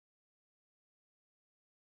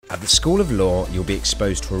At the School of Law, you'll be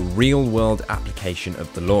exposed to a real-world application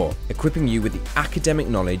of the law, equipping you with the academic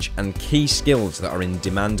knowledge and key skills that are in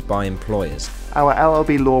demand by employers. Our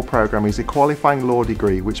LLB Law programme is a qualifying law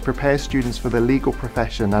degree which prepares students for the legal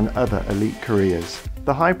profession and other elite careers.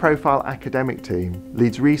 The high-profile academic team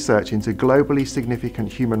leads research into globally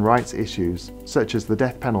significant human rights issues, such as the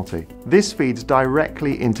death penalty. This feeds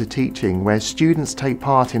directly into teaching, where students take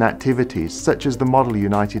part in activities such as the Model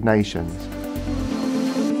United Nations.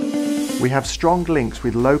 We have strong links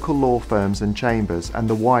with local law firms and chambers and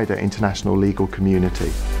the wider international legal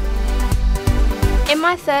community. In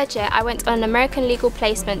my third year, I went on an American legal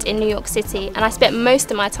placement in New York City, and I spent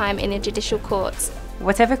most of my time in the judicial courts.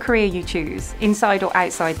 Whatever career you choose, inside or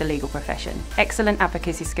outside the legal profession, excellent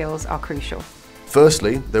advocacy skills are crucial.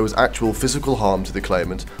 Firstly, there was actual physical harm to the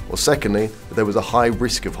claimant, or secondly, there was a high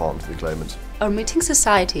risk of harm to the claimant. Our meeting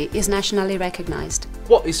society is nationally recognised.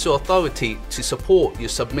 What is your authority to support your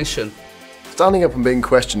submission? Standing up and being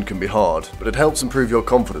questioned can be hard, but it helps improve your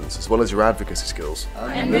confidence as well as your advocacy skills.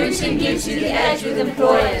 And mooting gives you the edge with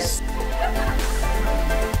employers.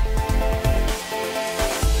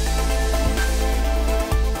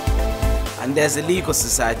 And there's a legal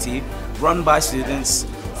society run by students,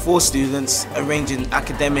 for students, arranging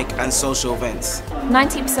academic and social events.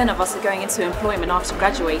 90% of us are going into employment after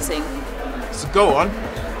graduating. So go on,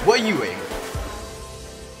 what are you waiting for?